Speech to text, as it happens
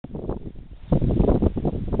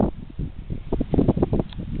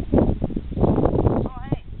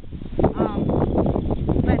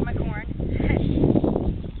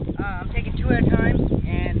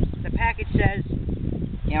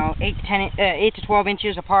8 to 12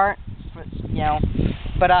 inches apart, you know.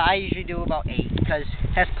 But I usually do about 8 because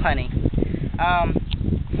that's plenty.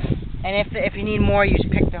 And if you need more, you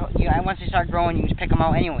just pick once they start growing, you just pick them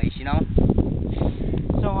out anyways, you know.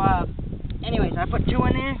 So anyways, I put 2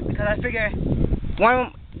 in there because I figure one of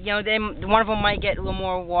them, you know, one of them might get a little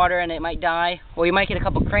more water and it might die, or you might get a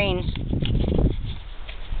couple cranes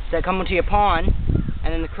that come into your pond,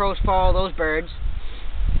 and then the crows follow those birds.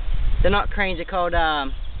 They're not cranes; they're called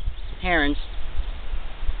herons.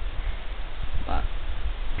 But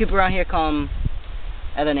people around here call them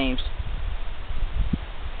other names,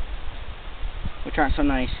 which aren't so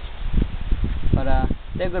nice. But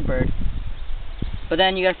they're a good bird. But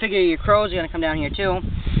then you gotta figure your crows are gonna come down here too,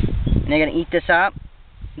 and they're gonna eat this up.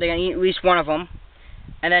 They're gonna eat at least one of them,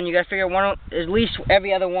 and then you gotta figure at least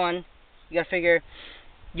every other one. You gotta figure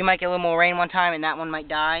you might get a little more rain one time, and that one might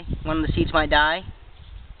die. One of the seeds might die.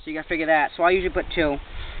 So you gotta figure that. So I usually put 2.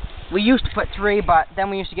 We used to put 3, but then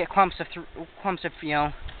we used to get clumps of you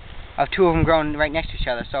know, of 2 of them growing right next to each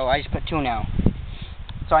other. So I just put 2 now.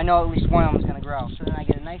 So I know at least one of them is gonna grow. So then I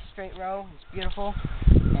get a nice straight row. It's beautiful,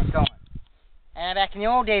 and it's going. And back in the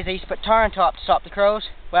old days, I used to put tar on top to stop the crows.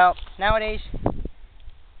 Well, nowadays,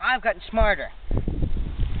 I've gotten smarter.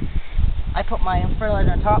 I put my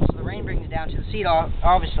fertilizer on top so the rain brings it down to the seed,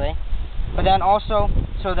 obviously. But then also,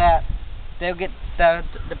 so that they'll get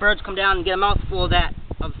the birds come down and get a mouthful of the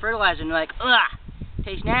fertilizer, and they're like, ugh,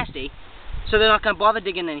 tastes nasty. So they're not going to bother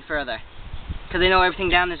digging any further, because they know everything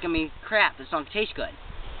down there's going to be crap. It's not going to taste good.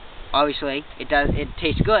 Obviously, it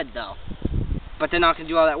tastes good though. But they're not going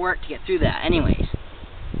to do all that work to get through that anyways,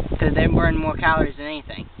 because they burn more calories than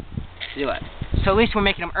anything to do it. So at least we're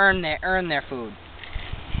making them earn their food.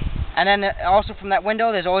 And then also from that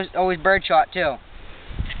window, there's always bird shot too.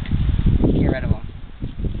 Get rid of them.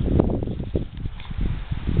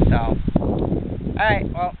 So, alright,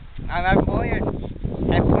 well, I'm Evan Boyer.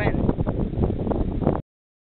 I'm Quentin.